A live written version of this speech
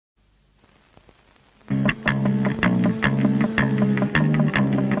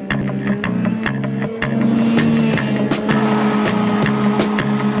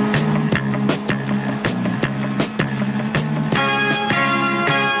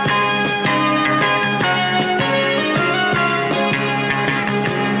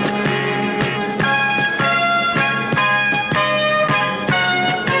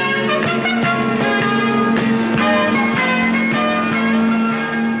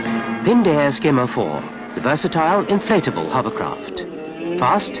Pindair Skima 4, the versatile inflatable hovercraft.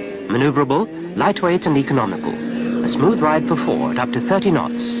 Fast, maneuverable, lightweight and economical. A smooth ride for 4 at up to 30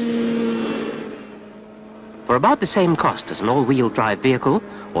 knots. For about the same cost as an all-wheel drive vehicle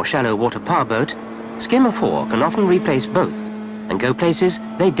or shallow water powerboat, Skima 4 can often replace both and go places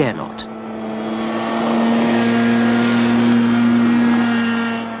they dare not.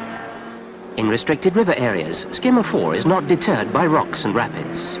 In restricted river areas, Skima 4 is not deterred by rocks and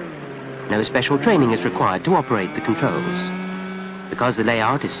rapids. No special training is required to operate the controls. Because the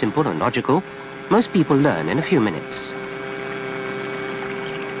layout is simple and logical, most people learn in a few minutes.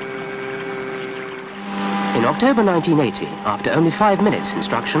 In October 1980, after only 5 minutes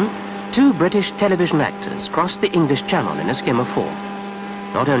instruction, 2 British television actors crossed the English Channel in a Skima 4.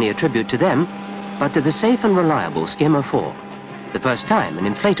 Not only a tribute to them, but to the safe and reliable Skima 4, the first time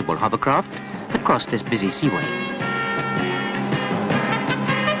an inflatable hovercraft had crossed this busy seaway.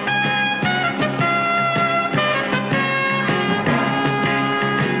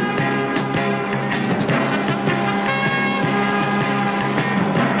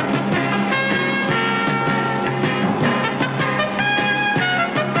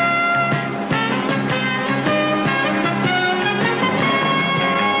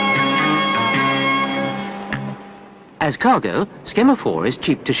 As cargo, Skima 4 is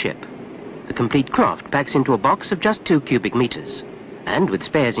cheap to ship. The complete craft packs into a box of just 2 cubic meters, and with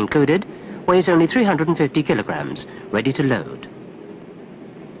spares included, weighs only 350 kilograms, ready to load.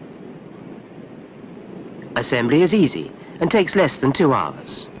 Assembly is easy and takes less than 2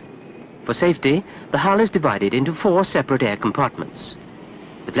 hours. For safety, the hull is divided into 4 separate air compartments.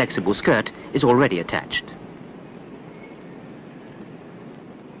 The flexible skirt is already attached.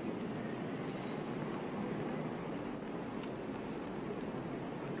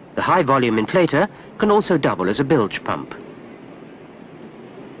 The high-volume inflator can also double as a bilge pump.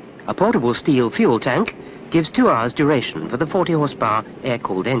 A portable steel fuel tank gives 2 hours duration for the 40-horsepower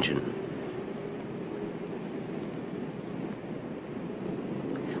air-cooled engine.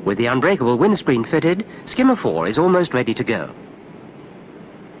 With the unbreakable windscreen fitted, Skima 4 is almost ready to go.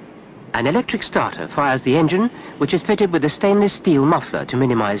 An electric starter fires the engine, which is fitted with a stainless steel muffler to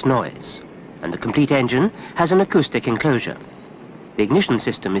minimize noise, and the complete engine has an acoustic enclosure. The ignition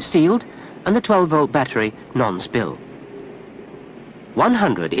system is sealed and the 12-volt battery non-spill.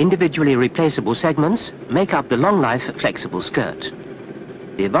 100 individually replaceable segments make up the long-life flexible skirt.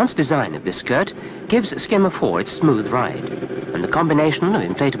 The advanced design of this skirt gives Skima 4 its smooth ride, and the combination of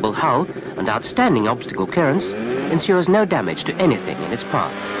inflatable hull and outstanding obstacle clearance ensures no damage to anything in its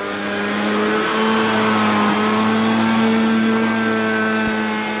path.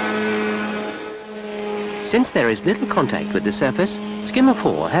 Since there is little contact with the surface, Skima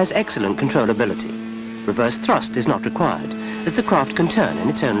 4 has excellent controllability. Reverse thrust is not required, as the craft can turn in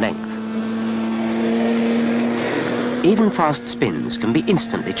its own length. Even fast spins can be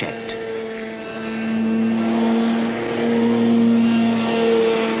instantly checked.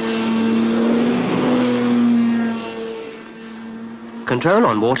 Control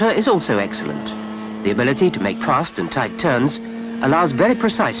on water is also excellent. The ability to make fast and tight turns allows very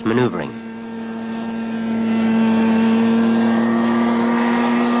precise maneuvering.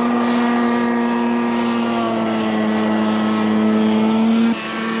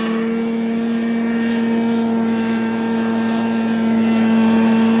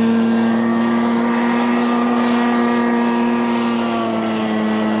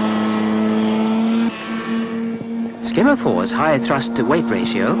 Skima 4's high thrust-to-weight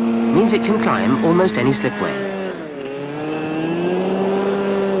ratio means it can climb almost any slipway.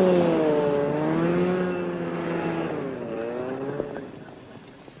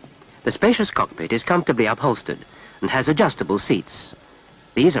 The spacious cockpit is comfortably upholstered and has adjustable seats.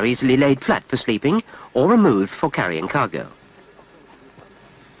 These are easily laid flat for sleeping or removed for carrying cargo.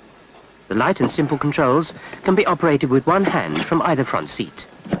 The light and simple controls can be operated with one hand from either front seat.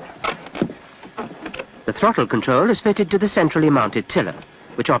 The throttle control is fitted to the centrally mounted tiller,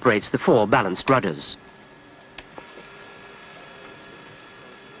 which operates the 4 balanced rudders.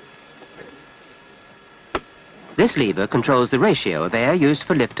 This lever controls the ratio of air used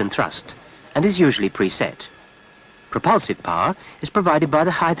for lift and thrust, and is usually preset. Propulsive power is provided by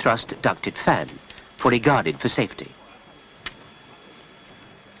the high-thrust ducted fan, fully guarded for safety.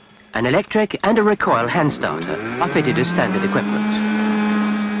 An electric and a recoil hand starter are fitted as standard equipment.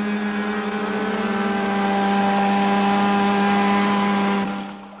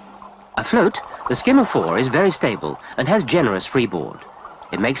 Afloat, the Skima 4 is very stable and has generous freeboard.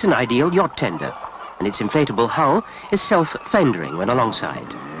 It makes an ideal yacht tender, and its inflatable hull is self-fendering when alongside.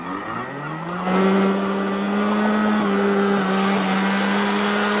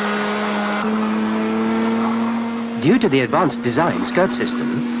 Due to the advanced design skirt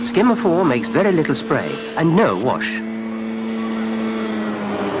system, Skimmer 4 makes very little spray and no wash.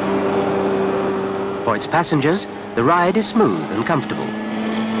 For its passengers, the ride is smooth and comfortable.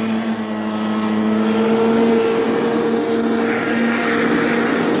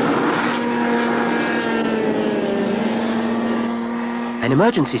 An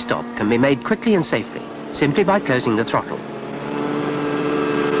emergency stop can be made quickly and safely, simply by closing the throttle.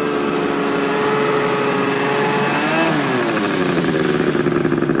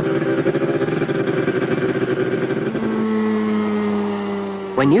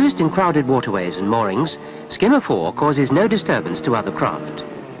 When used in crowded waterways and moorings, Skimmer 4 causes no disturbance to other craft.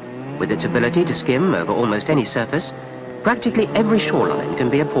 With its ability to skim over almost any surface, practically every shoreline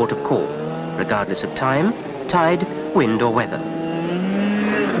can be a port of call, regardless of time, tide, wind or weather.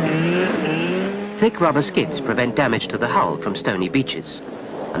 Thick rubber skids prevent damage to the hull from stony beaches,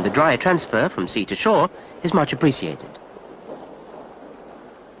 and the dry transfer from sea to shore is much appreciated.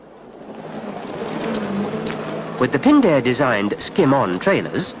 With the Pindair designed skim-on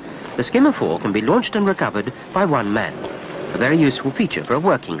trailers, the Skimmer 4 can be launched and recovered by one man, a very useful feature for a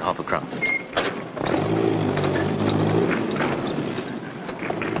working hovercraft.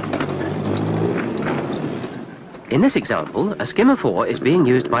 In this example, a Skimmer 4 is being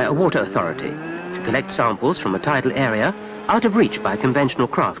used by a water authority to collect samples from a tidal area out of reach by conventional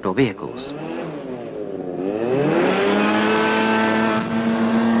craft or vehicles.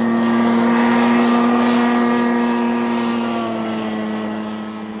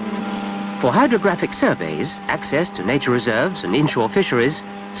 For hydrographic surveys, access to nature reserves and inshore fisheries,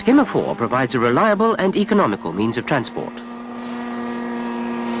 Skimmer 4 provides a reliable and economical means of transport.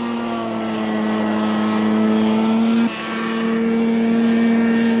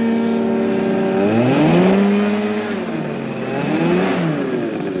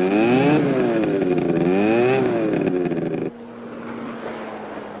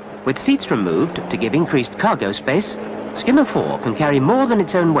 With seats removed to give increased cargo space, Skimmer 4 can carry more than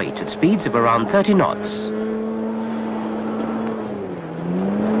its own weight at speeds of around 30 knots.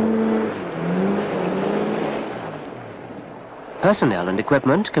 Personnel and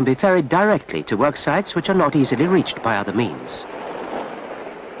equipment can be ferried directly to work sites which are not easily reached by other means.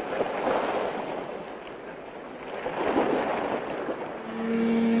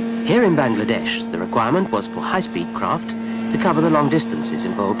 Here in Bangladesh, the requirement was for high-speed craft to cover the long distances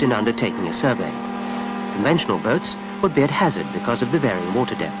involved in undertaking a survey. Conventional boats would be at hazard because of the varying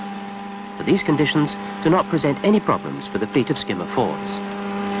water depth. But these conditions do not present any problems for the fleet of Skimmer 4s.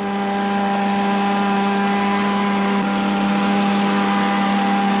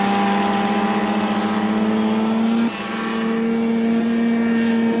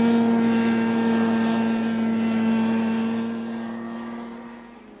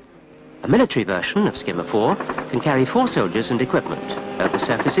 A military version of Skimmer 4 can carry 4 soldiers and equipment over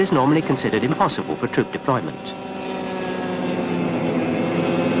surfaces normally considered impossible for troop deployment.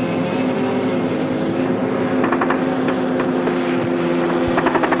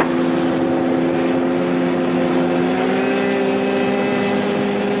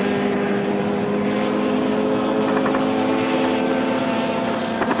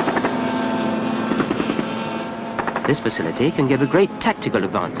 This facility can give a great tactical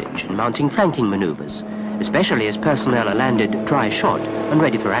advantage in mounting flanking maneuvers, especially as personnel are landed dry shot and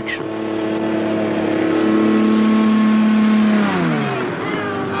ready for action.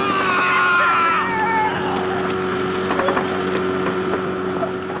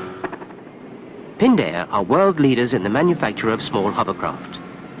 Pindair are world leaders in the manufacture of small hovercraft,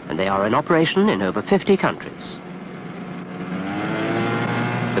 and they are in operation in over 50 countries.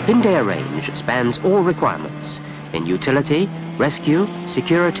 The Pindair range spans all requirements in utility, rescue,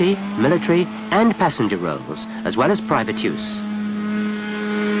 security, military and passenger roles, as well as private use.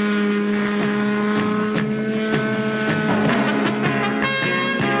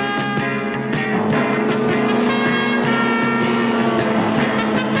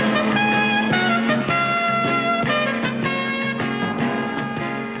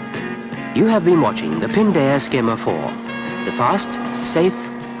 You have been watching the Pindair Skimmer 4, the fast, safe,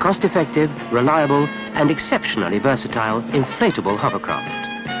 cost-effective, reliable and exceptionally versatile inflatable hovercraft.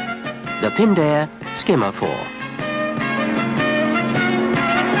 The Pindair Skimmer 4.